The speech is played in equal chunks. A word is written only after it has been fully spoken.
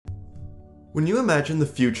When you imagine the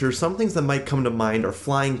future, some things that might come to mind are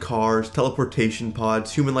flying cars, teleportation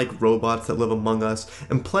pods, human-like robots that live among us,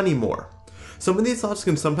 and plenty more. Some of these thoughts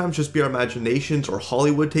can sometimes just be our imaginations or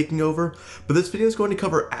Hollywood taking over, but this video is going to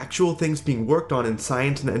cover actual things being worked on in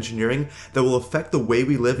science and engineering that will affect the way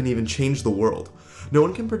we live and even change the world. No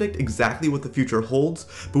one can predict exactly what the future holds,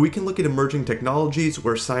 but we can look at emerging technologies,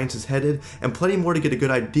 where science is headed, and plenty more to get a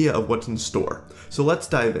good idea of what's in store. So let's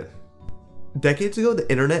dive in. Decades ago,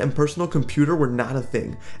 the internet and personal computer were not a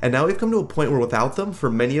thing, and now we've come to a point where without them, for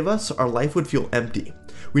many of us, our life would feel empty.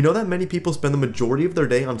 We know that many people spend the majority of their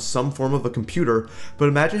day on some form of a computer, but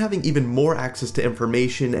imagine having even more access to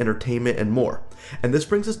information, entertainment, and more. And this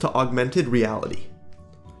brings us to augmented reality.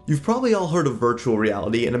 You've probably all heard of virtual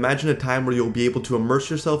reality, and imagine a time where you'll be able to immerse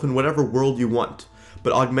yourself in whatever world you want.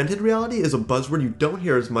 But augmented reality is a buzzword you don't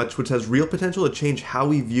hear as much, which has real potential to change how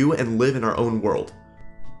we view and live in our own world.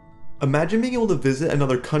 Imagine being able to visit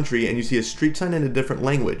another country and you see a street sign in a different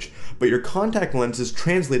language, but your contact lenses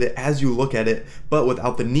translate it as you look at it, but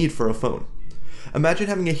without the need for a phone. Imagine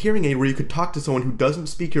having a hearing aid where you could talk to someone who doesn't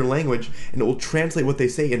speak your language and it will translate what they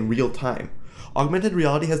say in real time. Augmented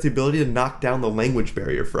reality has the ability to knock down the language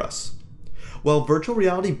barrier for us. While virtual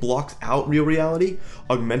reality blocks out real reality,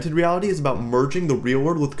 augmented reality is about merging the real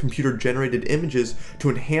world with computer-generated images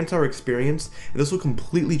to enhance our experience, and this will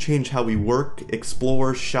completely change how we work,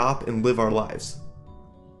 explore, shop, and live our lives.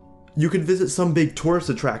 You could visit some big tourist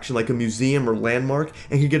attraction like a museum or landmark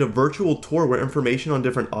and could get a virtual tour where information on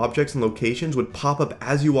different objects and locations would pop up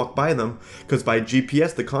as you walk by them, because by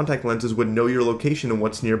GPS the contact lenses would know your location and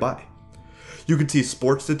what's nearby. You could see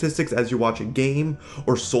sports statistics as you watch a game,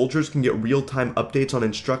 or soldiers can get real-time updates on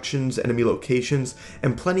instructions, enemy locations,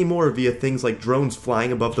 and plenty more via things like drones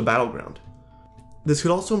flying above the battleground. This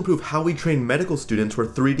could also improve how we train medical students, where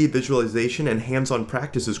 3D visualization and hands-on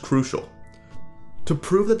practice is crucial. To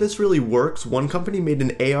prove that this really works, one company made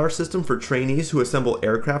an AR system for trainees who assemble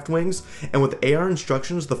aircraft wings, and with AR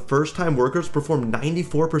instructions, the first-time workers performed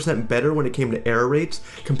 94% better when it came to error rates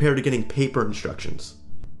compared to getting paper instructions.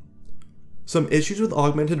 Some issues with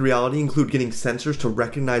augmented reality include getting sensors to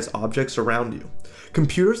recognize objects around you.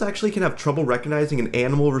 Computers actually can have trouble recognizing an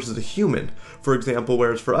animal versus a human, for example,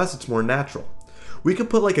 whereas for us it's more natural. We could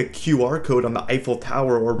put like a QR code on the Eiffel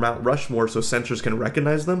Tower or Mount Rushmore so sensors can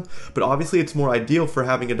recognize them, but obviously it's more ideal for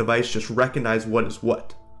having a device just recognize what is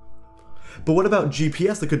what. But what about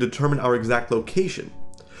GPS that could determine our exact location?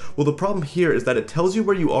 Well, the problem here is that it tells you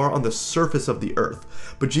where you are on the surface of the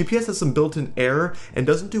Earth, but GPS has some built-in error and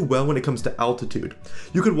doesn't do well when it comes to altitude.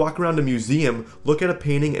 You could walk around a museum, look at a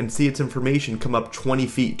painting, and see its information come up 20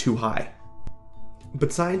 feet too high.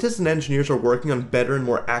 But scientists and engineers are working on better and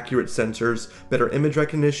more accurate sensors, better image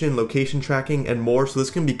recognition, location tracking, and more, so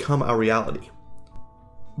this can become our reality.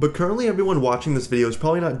 But currently everyone watching this video is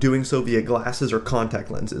probably not doing so via glasses or contact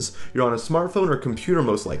lenses. You're on a smartphone or computer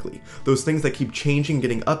most likely, those things that keep changing,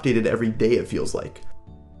 getting updated every day it feels like.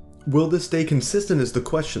 Will this stay consistent is the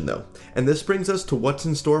question though, and this brings us to what's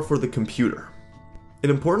in store for the computer. An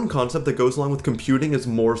important concept that goes along with computing is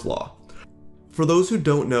Moore's Law. For those who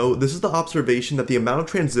don't know, this is the observation that the amount of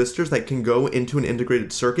transistors that can go into an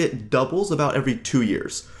integrated circuit doubles about every 2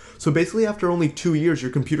 years. So basically after only 2 years,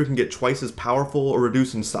 your computer can get twice as powerful or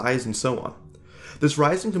reduce in size and so on. This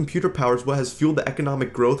rise in computer power is what has fueled the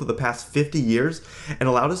economic growth of the past 50 years and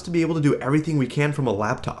allowed us to be able to do everything we can from a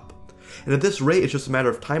laptop. And at this rate, it's just a matter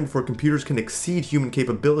of time before computers can exceed human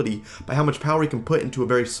capability by how much power we can put into a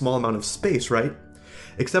very small amount of space, right?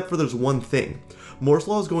 Except for there's one thing. Moore's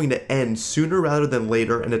Law is going to end sooner rather than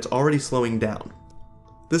later, and it's already slowing down.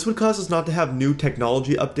 This would cause us not to have new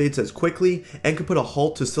technology updates as quickly and could put a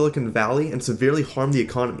halt to Silicon Valley and severely harm the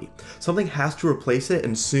economy. Something has to replace it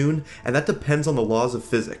and soon, and that depends on the laws of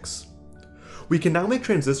physics. We can now make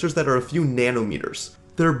transistors that are a few nanometers.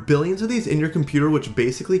 There are billions of these in your computer which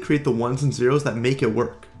basically create the ones and zeros that make it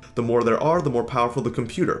work. The more there are, the more powerful the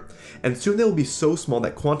computer. And soon they will be so small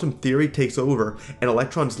that quantum theory takes over and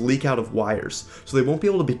electrons leak out of wires, so they won't be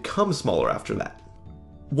able to become smaller after that.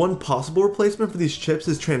 One possible replacement for these chips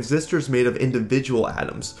is transistors made of individual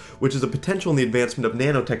atoms, which is a potential in the advancement of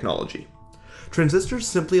nanotechnology. Transistors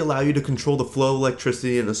simply allow you to control the flow of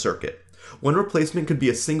electricity in a circuit. One replacement could be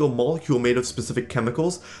a single molecule made of specific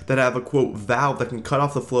chemicals that have a quote valve that can cut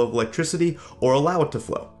off the flow of electricity or allow it to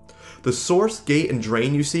flow. The source, gate, and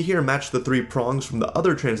drain you see here match the 3 prongs from the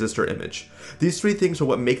other transistor image. These 3 things are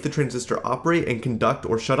what make the transistor operate and conduct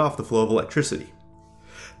or shut off the flow of electricity.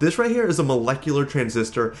 This right here is a molecular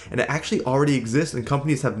transistor, and it actually already exists and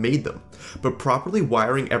companies have made them. But properly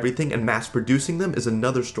wiring everything and mass producing them is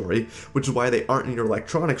another story, which is why they aren't in your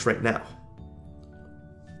electronics right now.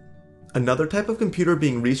 Another type of computer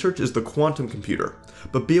being researched is the quantum computer,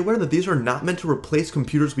 but be aware that these are not meant to replace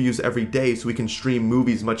computers we use every day so we can stream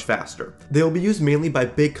movies much faster. They will be used mainly by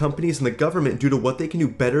big companies and the government due to what they can do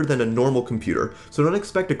better than a normal computer, so don't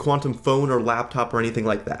expect a quantum phone or laptop or anything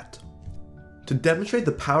like that. To demonstrate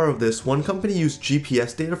the power of this, one company used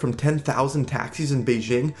GPS data from 10,000 taxis in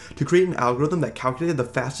Beijing to create an algorithm that calculated the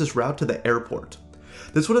fastest route to the airport.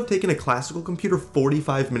 This would have taken a classical computer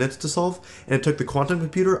 45 minutes to solve, and it took the quantum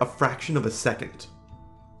computer a fraction of a second.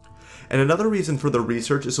 And another reason for the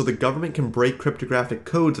research is so the government can break cryptographic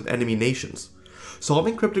codes of enemy nations.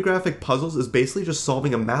 Solving cryptographic puzzles is basically just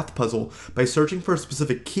solving a math puzzle by searching for a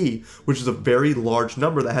specific key, which is a very large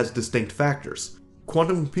number that has distinct factors.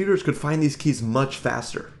 Quantum computers could find these keys much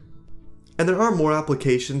faster. And there are more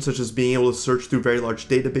applications, such as being able to search through very large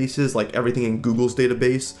databases like everything in Google's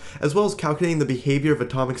database, as well as calculating the behavior of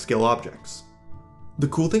atomic scale objects. The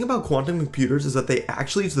cool thing about quantum computers is that they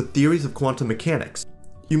actually use the theories of quantum mechanics.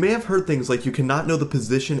 You may have heard things like you cannot know the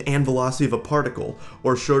position and velocity of a particle,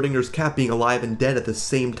 or Schrodinger's cat being alive and dead at the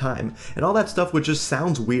same time, and all that stuff which just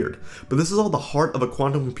sounds weird, but this is all the heart of a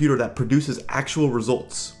quantum computer that produces actual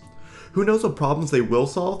results. Who knows what problems they will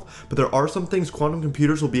solve, but there are some things quantum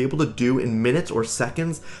computers will be able to do in minutes or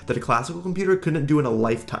seconds that a classical computer couldn't do in a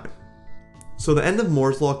lifetime. So the end of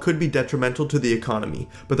Moore's Law could be detrimental to the economy,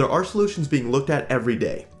 but there are solutions being looked at every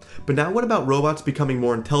day. But now what about robots becoming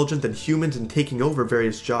more intelligent than humans and taking over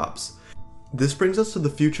various jobs? This brings us to the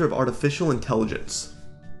future of artificial intelligence.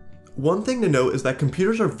 One thing to note is that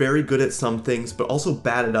computers are very good at some things, but also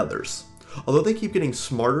bad at others. Although they keep getting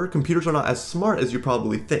smarter, computers are not as smart as you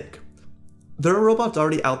probably think. There are robots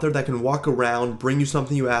already out there that can walk around, bring you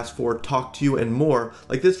something you asked for, talk to you, and more,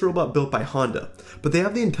 like this robot built by Honda, but they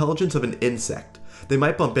have the intelligence of an insect. They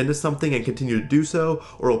might bump into something and continue to do so,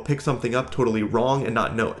 or will pick something up totally wrong and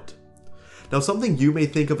not know it. Now, something you may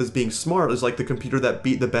think of as being smart is like the computer that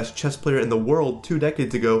beat the best chess player in the world 2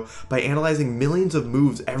 decades ago by analyzing millions of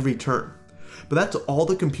moves every turn. But that's all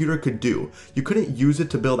the computer could do. You couldn't use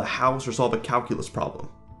it to build a house or solve a calculus problem.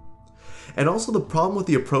 And also the problem with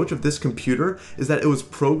the approach of this computer is that it was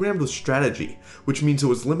programmed with strategy, which means it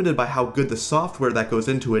was limited by how good the software that goes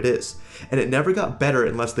into it is, and it never got better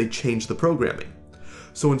unless they changed the programming.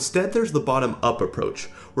 So instead there's the bottom-up approach,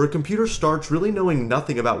 where a computer starts really knowing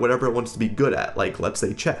nothing about whatever it wants to be good at, like let's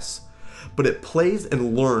say chess. But it plays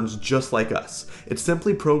and learns just like us. It's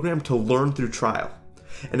simply programmed to learn through trial.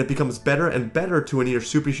 And it becomes better and better to a near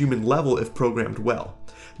superhuman level if programmed well.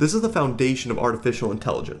 This is the foundation of artificial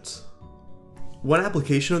intelligence. One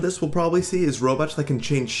application of this we'll probably see is robots that can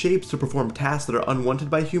change shapes to perform tasks that are unwanted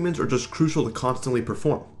by humans or just crucial to constantly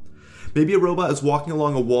perform. Maybe a robot is walking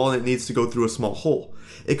along a wall and it needs to go through a small hole.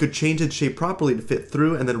 It could change its shape properly to fit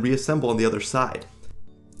through and then reassemble on the other side.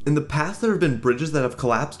 In the past, there have been bridges that have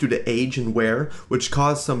collapsed due to age and wear, which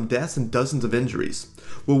caused some deaths and dozens of injuries.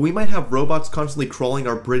 Well, we might have robots constantly crawling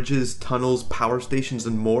our bridges, tunnels, power stations,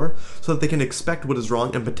 and more, so that they can expect what is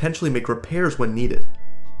wrong and potentially make repairs when needed.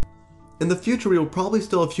 In the future, we will probably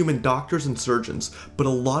still have human doctors and surgeons, but a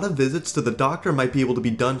lot of visits to the doctor might be able to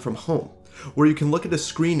be done from home, where you can look at a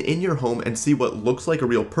screen in your home and see what looks like a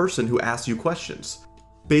real person who asks you questions.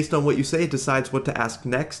 Based on what you say, it decides what to ask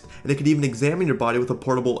next, and it could even examine your body with a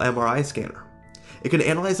portable MRI scanner. It can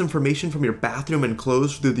analyze information from your bathroom and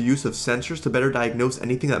clothes through the use of sensors to better diagnose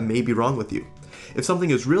anything that may be wrong with you. If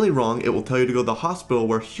something is really wrong, it will tell you to go to the hospital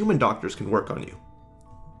where human doctors can work on you.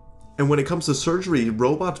 And when it comes to surgery,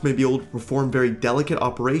 robots may be able to perform very delicate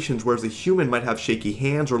operations, whereas a human might have shaky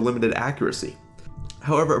hands or limited accuracy.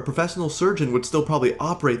 However, a professional surgeon would still probably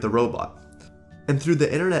operate the robot. And through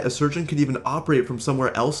the internet, a surgeon could even operate from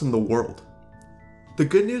somewhere else in the world. The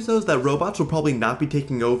good news though is that robots will probably not be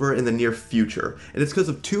taking over in the near future, and it's because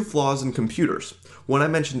of 2 flaws in computers. One I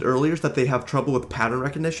mentioned earlier is that they have trouble with pattern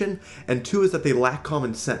recognition, and 2 is that they lack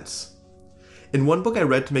common sense. In one book I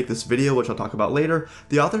read to make this video, which I'll talk about later,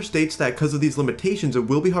 the author states that because of these limitations, it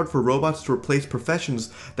will be hard for robots to replace professions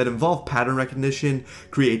that involve pattern recognition,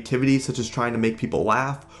 creativity such as trying to make people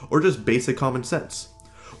laugh, or just basic common sense.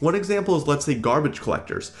 One example is, let's say, garbage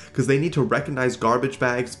collectors, because they need to recognize garbage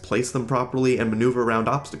bags, place them properly, and maneuver around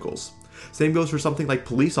obstacles. Same goes for something like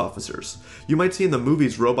police officers. You might see in the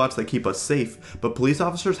movies robots that keep us safe, but police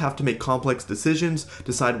officers have to make complex decisions,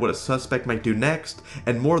 decide what a suspect might do next,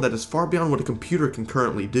 and more that is far beyond what a computer can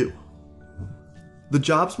currently do. The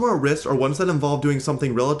jobs more at risk are ones that involve doing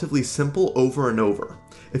something relatively simple over and over.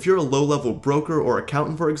 If you're a low-level broker or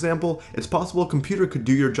accountant, for example, it's possible a computer could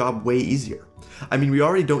do your job way easier. I mean, we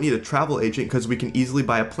already don't need a travel agent because we can easily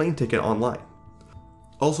buy a plane ticket online.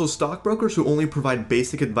 Also, stockbrokers who only provide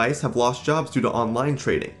basic advice have lost jobs due to online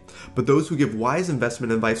trading, but those who give wise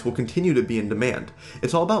investment advice will continue to be in demand.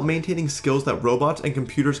 It's all about maintaining skills that robots and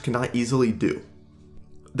computers cannot easily do.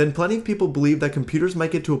 Then plenty of people believe that computers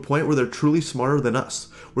might get to a point where they're truly smarter than us,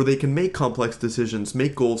 where they can make complex decisions,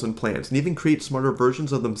 make goals and plans, and even create smarter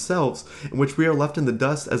versions of themselves in which we are left in the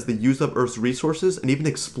dust as they use up Earth's resources and even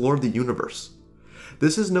explore the universe.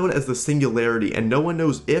 This is known as the singularity, and no one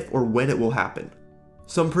knows if or when it will happen.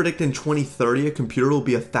 Some predict in 2030 a computer will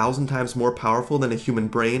be 1,000 times more powerful than a human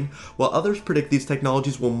brain, while others predict these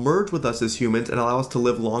technologies will merge with us as humans and allow us to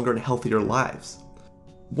live longer and healthier lives.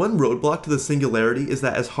 One roadblock to the singularity is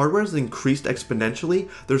that as hardware has increased exponentially,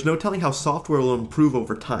 there's no telling how software will improve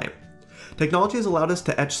over time. Technology has allowed us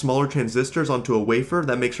to etch smaller transistors onto a wafer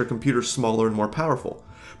that makes our computers smaller and more powerful.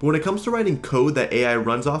 But when it comes to writing code that AI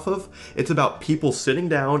runs off of, it's about people sitting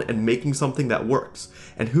down and making something that works,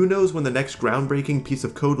 and who knows when the next groundbreaking piece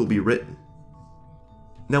of code will be written.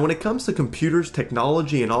 Now when it comes to computers,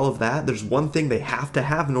 technology, and all of that, there's one thing they have to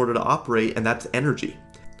have in order to operate, and that's energy.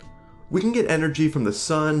 We can get energy from the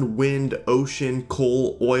sun, wind, ocean,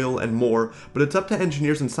 coal, oil, and more, but it's up to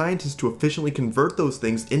engineers and scientists to efficiently convert those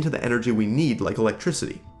things into the energy we need, like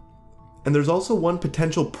electricity. And there's also one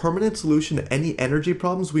potential permanent solution to any energy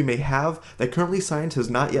problems we may have that currently science has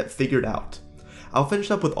not yet figured out. I'll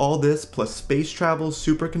finish up with all this plus space travel,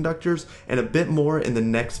 superconductors, and a bit more in the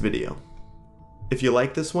next video. If you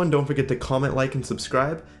like this one, don't forget to comment, like, and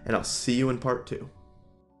subscribe, and I'll see you in part 2.